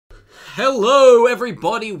Hello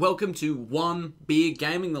everybody, welcome to One Beer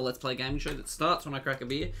Gaming, the Let's Play gaming show that starts when I crack a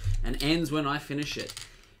beer and ends when I finish it.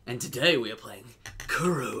 And today we are playing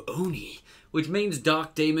Kuro Oni, which means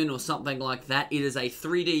Dark Demon or something like that. It is a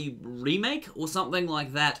 3D remake or something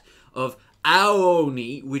like that of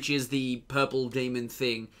Aoni, which is the purple demon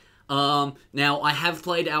thing. Now I have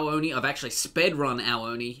played Aoni, I've actually sped run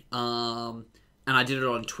Aoni, and I did it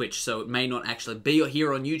on Twitch, so it may not actually be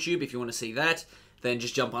here on YouTube. If you want to see that, then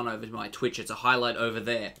just jump on over to my Twitch. It's a highlight over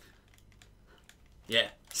there. Yeah,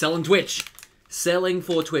 selling Twitch. Selling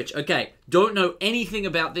for Twitch. Okay, don't know anything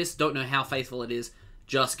about this. Don't know how faithful it is.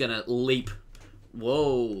 Just gonna leap.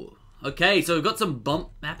 Whoa. Okay, so we've got some bump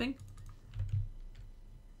mapping.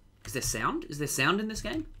 Is there sound? Is there sound in this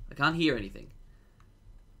game? I can't hear anything.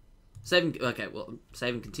 Save and... Okay, well,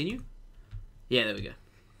 save and continue. Yeah, there we go.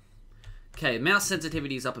 Okay, mouse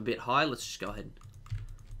sensitivity is up a bit high. Let's just go ahead.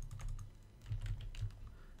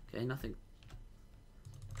 Okay, nothing.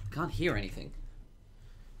 Can't hear anything.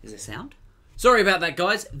 Is there sound? Sorry about that,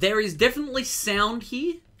 guys. There is definitely sound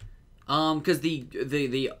here. Because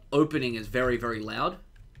the opening is very, very loud.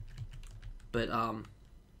 But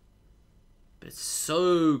it's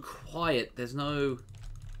so quiet. There's no...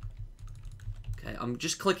 Okay, I'm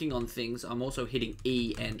just clicking on things. I'm also hitting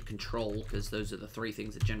E and Control, because those are the three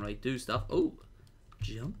things that generally do stuff. Oh,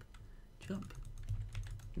 jump, jump.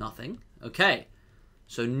 Nothing. Okay.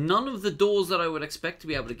 So none of the doors that I would expect to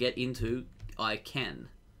be able to get into, I can.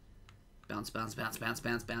 Bounce, bounce, bounce, bounce,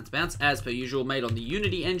 bounce, bounce, bounce. As per usual, made on the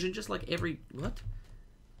Unity engine, just like every... What?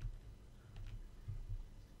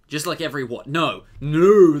 Just like every what? No.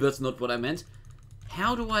 No, that's not what I meant.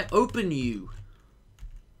 How do I open you?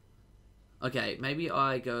 Okay, maybe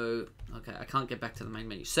I go... Okay, I can't get back to the main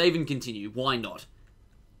menu. Save and continue. Why not?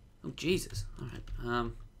 Oh, Jesus. Alright,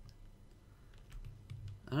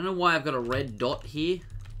 I don't know why I've got a red dot here.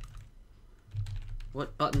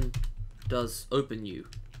 What button does open you?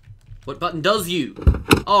 What button does you?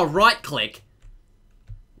 Oh, right click.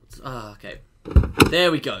 Oh, okay.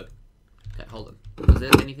 There we go. Okay, hold on. Is there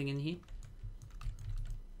anything in here?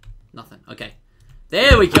 Nothing. Okay.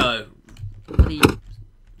 There we go. Bloody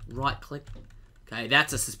right click. Okay,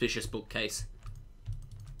 that's a suspicious bookcase.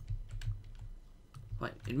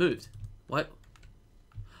 Wait, it moved. What?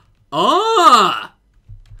 Ah!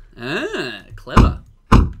 Ah, clever.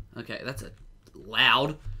 Okay, that's a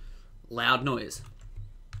loud noise.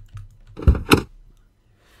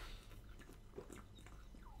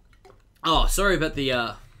 Oh, sorry about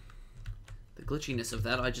the glitchiness of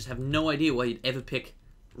that. I just have no idea why you'd ever pick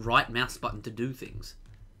right mouse button to do things.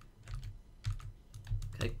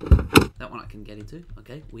 Okay, that one I can get into.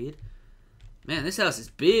 Okay, weird. Man, this house is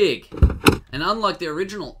big. And unlike the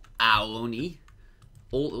original Aoni,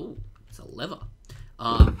 oh, it's a lever.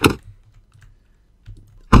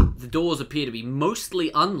 The doors appear to be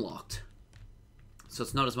mostly unlocked. So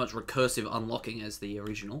it's not as much recursive unlocking as the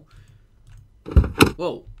original.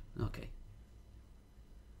 Whoa. Okay.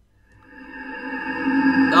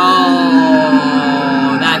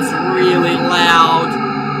 Oh, that's really loud.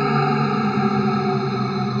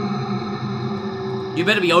 You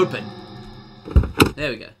better be open.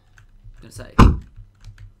 There we go. I'm gonna say.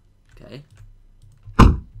 Okay.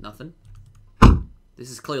 Nothing. This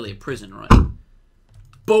is clearly a prison, right?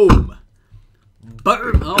 Boom!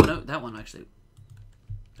 Boom! Oh, no, that one actually.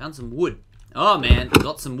 Found some wood. Oh, man,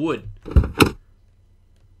 got some wood.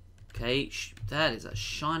 Okay, that is a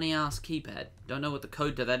shiny-ass keypad. Don't know what the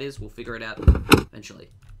code to that is. We'll figure it out eventually.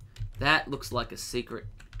 That looks like a secret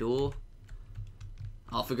door.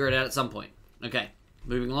 I'll figure it out at some point. Okay,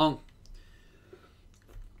 moving along.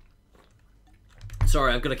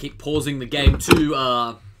 Sorry, I've got to keep pausing the game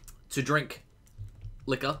to drink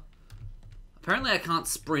liquor. Apparently I can't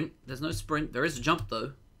sprint. There's no sprint. There is a jump,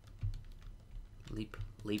 though. Leap,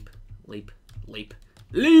 leap, leap, leap,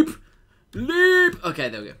 leap, leap! Okay,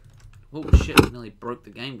 there we go. Oh, shit. I nearly broke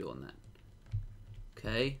the game doing that.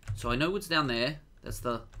 Okay. So I know what's down there. That's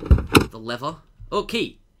the lever. Oh,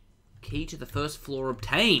 key. Key to the first floor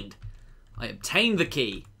obtained. I obtained the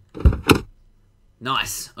key.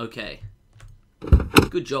 Nice. Okay.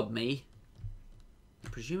 Good job, me.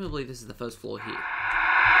 Presumably this is the first floor here.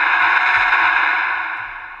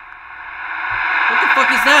 What the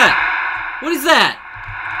fuck is that? What is that?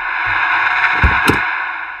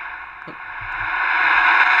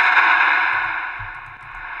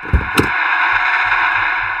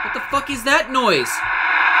 What the fuck is that noise?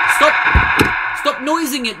 Stop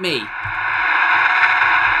noising at me.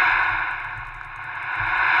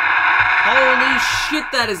 Holy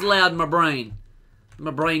shit, that is loud in my brain.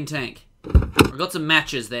 My brain tank. I got some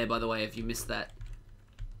matches there, by the way, if you missed that.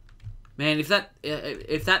 Man,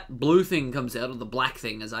 if that blue thing comes out, or the black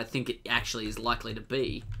thing, as I think it actually is likely to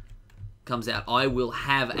be, comes out, I will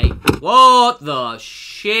have a... What the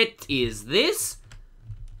shit is this?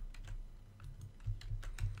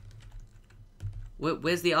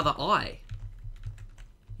 Where's the other eye?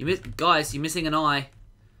 Guys, you're missing an eye.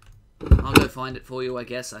 I'll go find it for you, I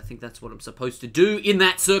guess. I think that's what I'm supposed to do in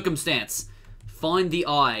that circumstance. Find the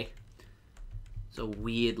eye. It's a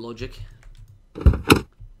weird logic.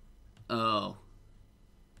 Oh.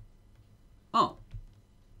 Oh.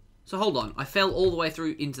 So hold on. I fell all the way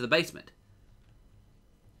through into the basement.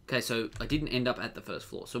 Okay, so I didn't end up at the first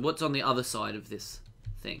floor. So what's on the other side of this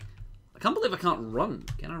thing? I can't believe I can't run.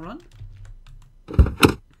 Can I run?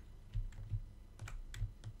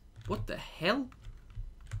 What the hell?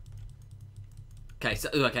 Okay, so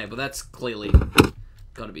okay, well that's clearly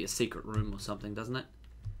got to be a secret room or something, doesn't it?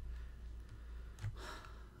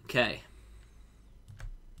 Okay.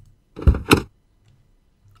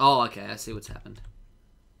 Oh, okay, I see what's happened.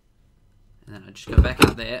 And then I just go back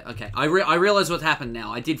out there. Okay, I realize what happened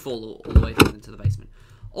now. I did fall all the way down into the basement.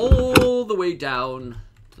 All the way down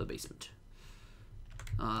to the basement.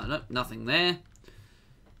 Nope, nothing there.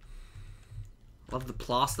 Love the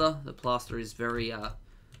plaster. The plaster is very,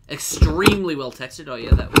 extremely well textured. Oh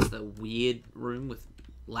yeah, that was the weird room with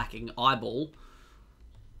lacking eyeball.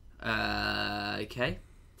 Okay.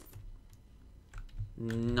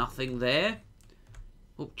 Nothing there.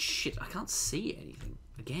 Oh, shit. I can't see anything.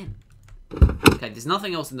 Again. Okay, there's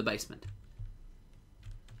nothing else in the basement.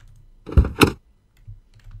 I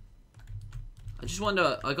just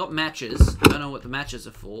wonder... I got matches. I don't know what the matches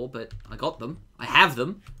are for, but I got them. I have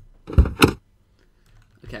them.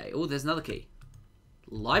 Okay. Oh, there's another key.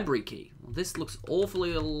 Library key. Well, this looks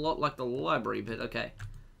awfully a lot like the library, but okay.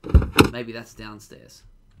 Maybe that's downstairs.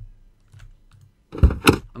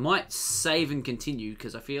 I might save and continue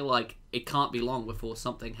because I feel like it can't be long before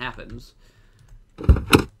something happens.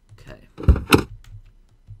 Okay.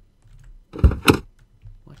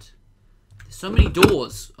 What? There's so many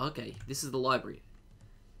doors. Okay, this is the library.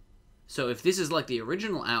 So if this is like the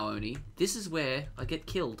original Aoni, this is where I get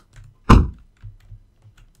killed.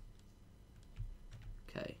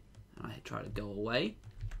 Okay. I try to go away.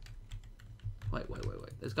 Wait.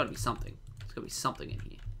 There's got to be something. There's got to be something in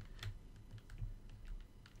here.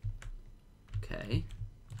 Okay.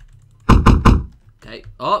 Okay.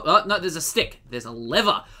 Oh, no, there's a stick. There's a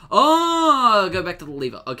lever. Oh, go back to the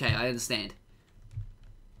lever. Okay, I understand.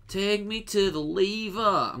 Take me to the lever.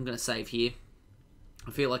 I'm going to save here.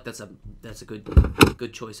 I feel like that's a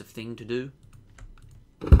good choice of thing to do.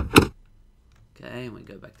 Okay, and we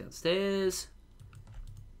go back downstairs.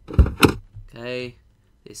 Okay.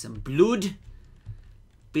 There's some blood.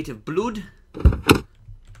 Bit of blood.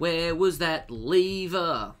 Where was that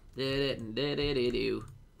lever? Here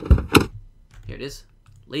it is.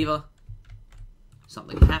 Lever.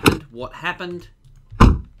 Something happened. What happened?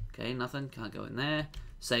 Okay, nothing. Can't go in there.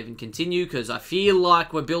 Save and continue, because I feel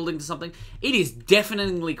like we're building to something. It is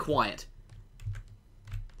deafeningly quiet.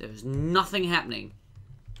 There's nothing happening.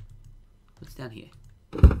 What's down here?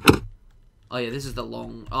 Oh yeah, this is the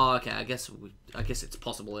long... Oh, okay, I guess it's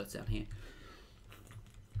possible it's down here.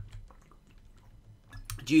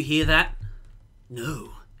 Do you hear that?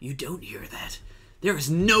 No. You don't hear that. There is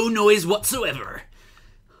no noise whatsoever.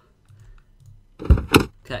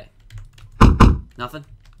 Okay. Nothing.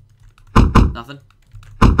 Nothing.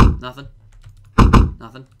 Nothing.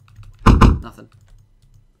 Nothing. Nothing.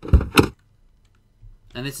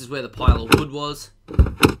 And this is where the pile of wood was.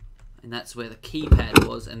 And that's where the keypad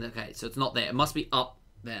was. And okay, so it's not there. It must be up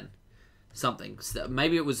then. Something. So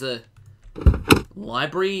maybe it was a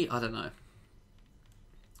library? I don't know.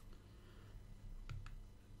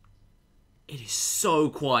 It is so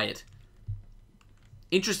quiet.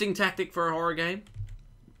 Interesting tactic for a horror game.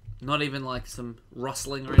 Not even like some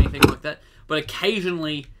rustling or anything like that. But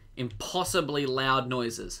occasionally, impossibly loud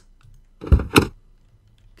noises.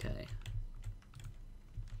 Okay.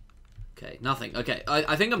 Okay, nothing. Okay,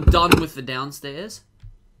 I think I'm done with the downstairs.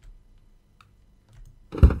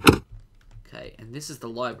 Okay, and this is the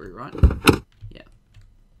library, right? Yeah.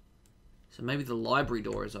 So maybe the library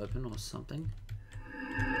door is open or something.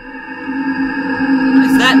 What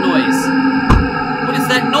is that noise? What is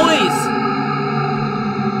that noise?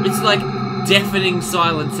 It's like deafening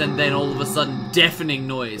silence and then all of a sudden deafening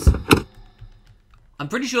noise. I'm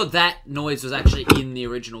pretty sure that noise was actually in the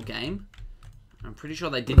original game. I'm pretty sure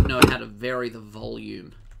they didn't know how to vary the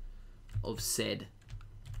volume of said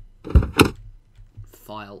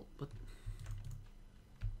file. What?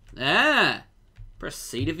 Ah! Press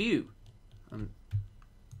C to view.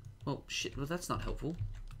 Oh, shit. Well, that's not helpful.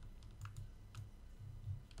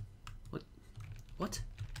 What?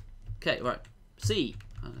 Okay, right. C.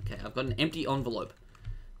 Okay, I've got an empty envelope.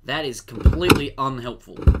 That is completely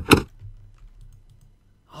unhelpful.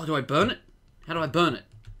 Oh, do I burn it? How do I burn it?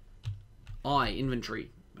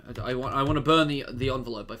 Inventory. I want to burn the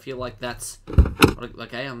envelope. I feel like that's...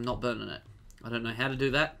 Okay, I'm not burning it. I don't know how to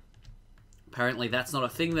do that. Apparently that's not a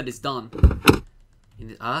thing that is done.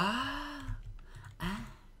 I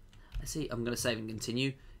see. I'm going to save and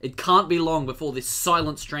continue. It can't be long before this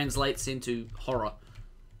silence translates into horror.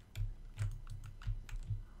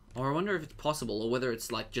 Or I wonder if it's possible, or whether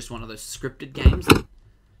it's like just one of those scripted games that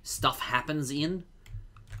stuff happens in.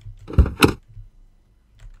 Nothing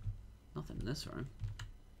in this room.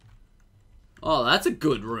 Oh, that's a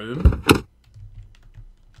good room.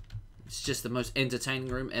 It's just the most entertaining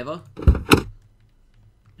room ever.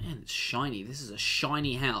 Man, it's shiny. This is a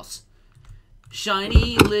shiny house.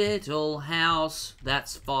 Shiny little house.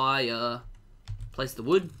 That's fire. Place the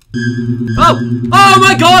wood. Oh! Oh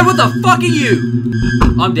my god, what the fuck are you?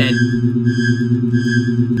 I'm dead.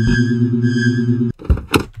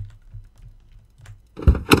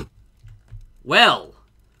 Well.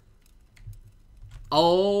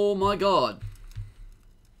 Oh my god.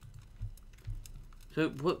 So,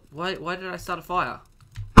 why did I start a fire?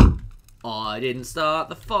 I didn't start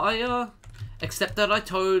the fire. Except that I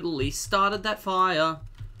totally started that fire.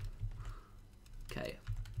 Okay.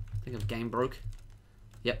 I think I've game broke.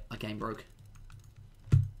 Yep, I game broke.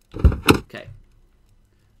 Okay.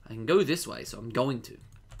 I can go this way, so I'm going to.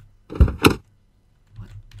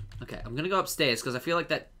 What? Okay, I'm gonna go upstairs, because I feel like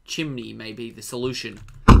that chimney may be the solution.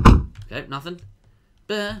 Okay, nothing.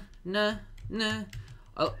 Nah.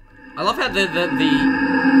 I love how the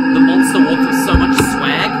monster walked with so much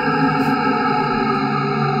swag.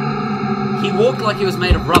 He walked like he was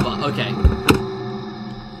made of rubber. Okay.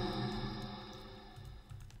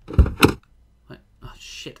 Oh,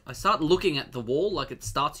 shit. I start looking at the wall like it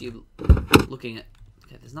starts you looking at...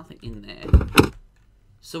 Okay, there's nothing in there.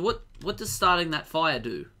 So what does starting that fire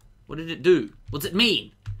do? What did it do? What's it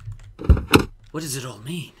mean? What does it all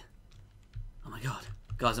mean? Oh my god.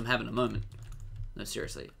 Guys, I'm having a moment. No,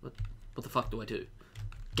 seriously. What the fuck do I do?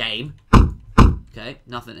 Game. Okay,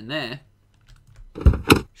 nothing in there.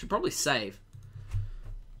 Should probably save.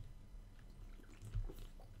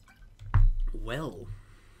 Well.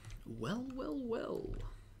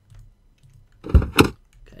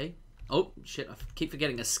 Okay. Oh, shit. I keep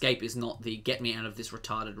forgetting escape is not the get me out of this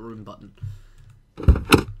retarded room button.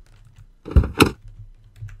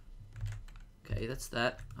 Okay, that's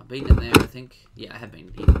that. I've been in there, I think. Yeah, I have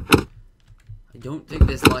been here. I don't think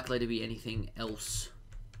there's likely to be anything else.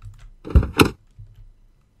 I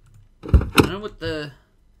don't know what the...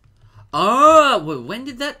 Oh, when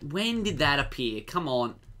did that appear? Come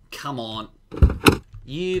on.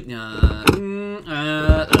 You...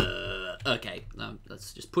 okay,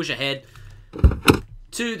 let's just push ahead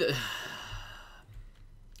to the...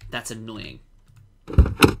 That's annoying.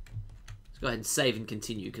 Let's go ahead and save and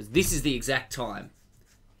continue, because this is the exact time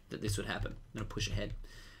that this would happen. I'm going to push ahead.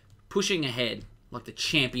 Pushing ahead, like the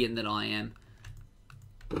champion that I am.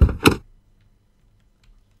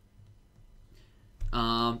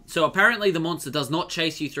 So apparently the monster does not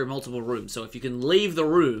chase you through multiple rooms. So if you can leave the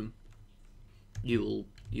room, you'll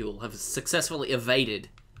have successfully evaded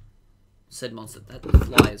said monster. That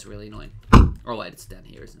fly is really annoying. Oh wait, it's down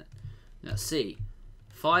here, isn't it? Now C,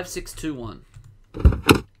 5621.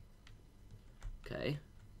 Okay.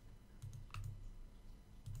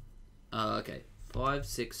 Okay. 5,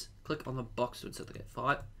 6. Click on the box to insert the gate.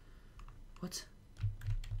 5. What?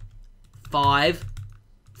 5.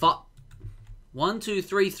 1, 2,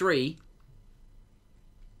 3, 3.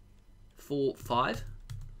 4, 5.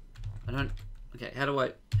 I don't. Okay. How do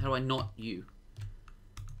I not you?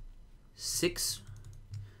 6.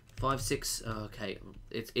 5, 6. Okay.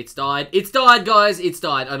 It's died. It's died, guys. It's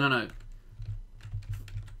died. I don't know.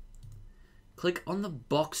 Click on the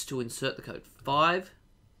box to insert the code. 5.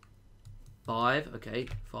 5, okay,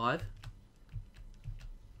 5,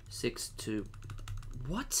 6, 2.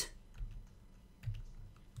 What?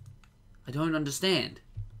 I don't understand.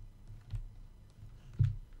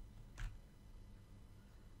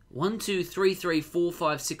 1, 2, 3, 3, 4,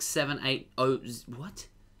 5, 6, 7, 8. Oh, what?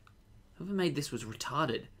 Whoever made this was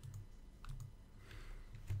retarded.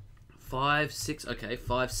 5, 6. Okay,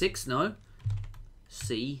 5, 6. No.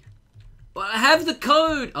 C. But I have the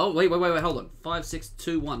code! Oh, wait, hold on. 5, 6,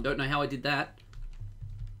 2, 1. Don't know how I did that.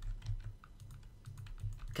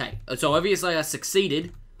 Okay, so obviously I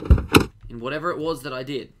succeeded in whatever it was that I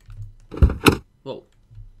did. Whoa.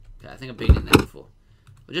 Okay, I think I've been in there before.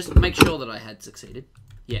 But just make sure that I had succeeded.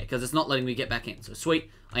 Yeah, because it's not letting me get back in. So, sweet.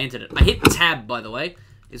 I entered it. I hit tab, by the way,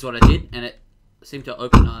 is what I did. And it seem to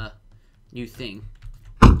open a new thing.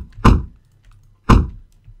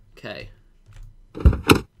 Okay.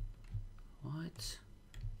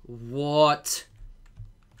 What?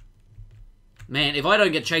 Man, if I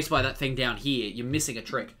don't get chased by that thing down here, you're missing a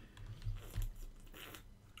trick.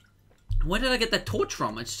 Where did I get that torch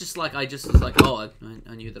from? It's just like, I just was like, oh,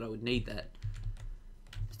 I knew that I would need that.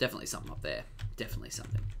 There's definitely something up there. Definitely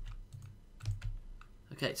something.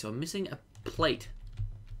 Okay, so I'm missing a plate.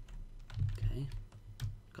 Okay.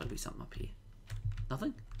 Gotta be something up here.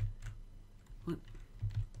 Nothing? What?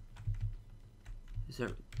 Is there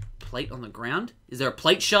a plate on the ground? Is there a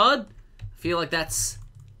plate shard? I feel like that's...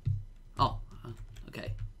 Oh,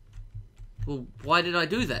 okay. Well, why did I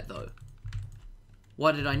do that, though?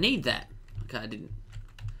 Why did I need that? Okay, I didn't.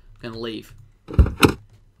 I'm gonna leave. What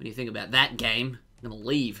do you think about that, game? I'm gonna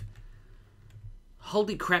leave.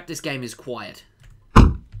 Holy crap, this game is quiet.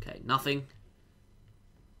 Okay, nothing.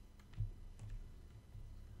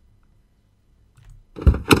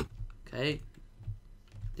 Okay.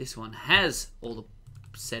 This one has all the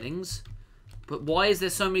settings. But why is there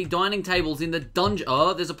so many dining tables in the dungeon?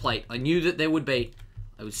 Oh, there's a plate. I knew that there would be.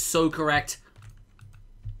 I was so correct.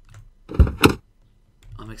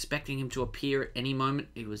 I'm expecting him to appear at any moment.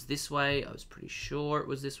 It was this way. I was pretty sure it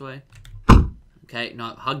was this way. Okay, no,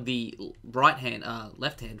 hug the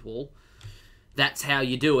left-hand wall. That's how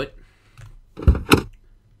you do it.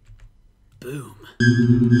 Boom.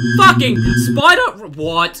 Fucking spider!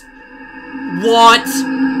 What? What?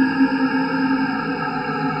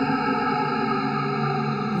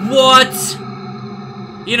 What?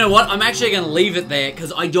 You know what? I'm actually going to leave it there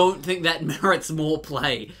because I don't think that merits more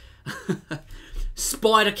play.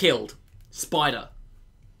 Spider killed. Spider.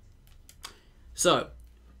 So,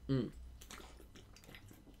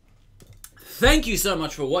 thank you so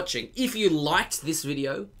much for watching. If you liked this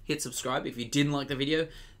video, hit subscribe. If you didn't like the video,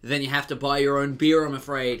 then you have to buy your own beer, I'm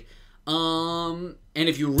afraid. And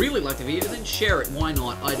if you really like the video, then share it. Why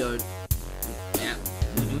not? I don't. Yeah.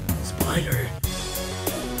 Spider.